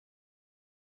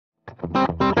Hey,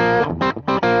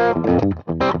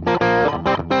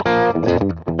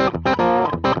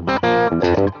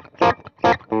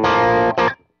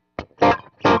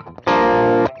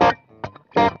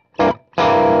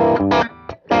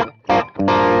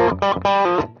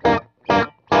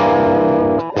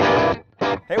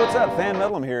 what's up? Fan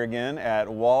Metalum here again at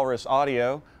Walrus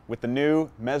Audio with the new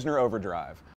Messner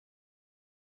Overdrive.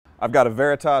 I've got a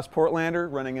Veritas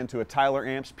Portlander running into a Tyler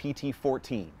Amps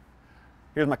PT14.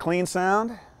 Here's my clean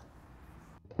sound.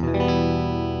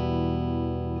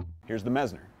 Here's the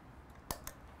Messner.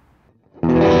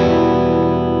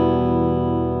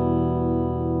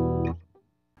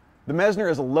 The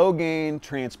Messner is a low-gain,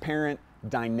 transparent,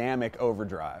 dynamic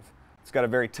overdrive. It's got a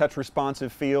very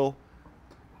touch-responsive feel,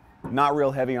 not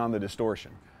real heavy on the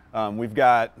distortion. We've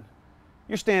got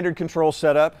your standard control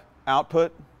setup,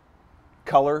 output,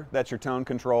 color, that's your tone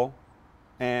control,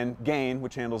 and gain,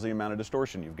 which handles the amount of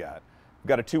distortion you've got. We've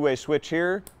got a two-way switch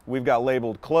here. We've got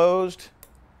labeled closed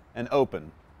and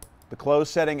open. The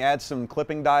closed setting adds some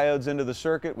clipping diodes into the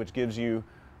circuit, which gives you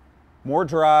more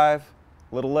drive,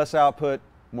 a little less output,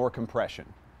 more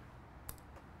compression.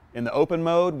 In the open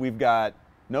mode, we've got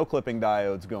no clipping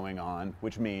diodes going on,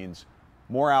 which means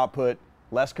more output,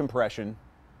 less compression,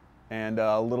 and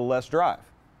a little less drive.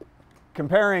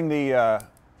 Comparing the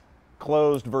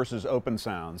closed versus open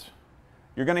sounds,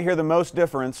 you're going to hear the most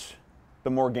difference the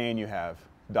more gain you have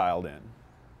dialed in.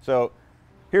 So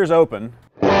here's open.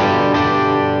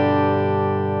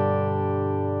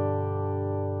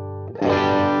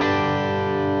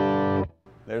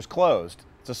 There's closed.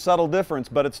 It's a subtle difference,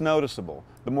 but it's noticeable.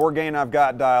 The more gain I've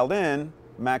got dialed in,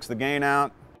 max the gain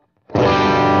out.